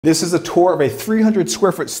This is a tour of a 300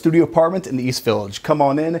 square foot studio apartment in the East Village. Come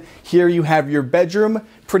on in. Here you have your bedroom,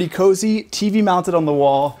 pretty cozy, TV mounted on the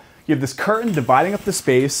wall. You have this curtain dividing up the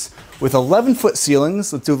space with 11-foot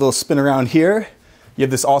ceilings. Let's do a little spin around here. You have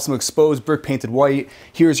this awesome exposed brick painted white.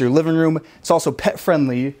 Here's your living room. It's also pet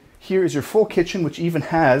friendly. Here is your full kitchen, which even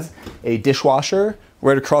has a dishwasher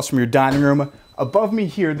right across from your dining room. Above me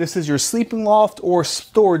here, this is your sleeping loft or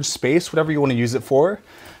storage space, whatever you want to use it for.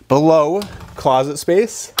 Below, closet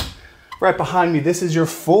space. Right behind me, this is your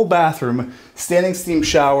full bathroom, standing steam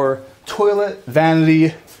shower, toilet,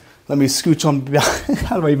 vanity. Let me scooch on,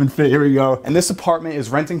 how do I even fit? Here we go. And this apartment is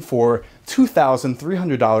renting for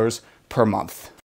 $2,300 per month.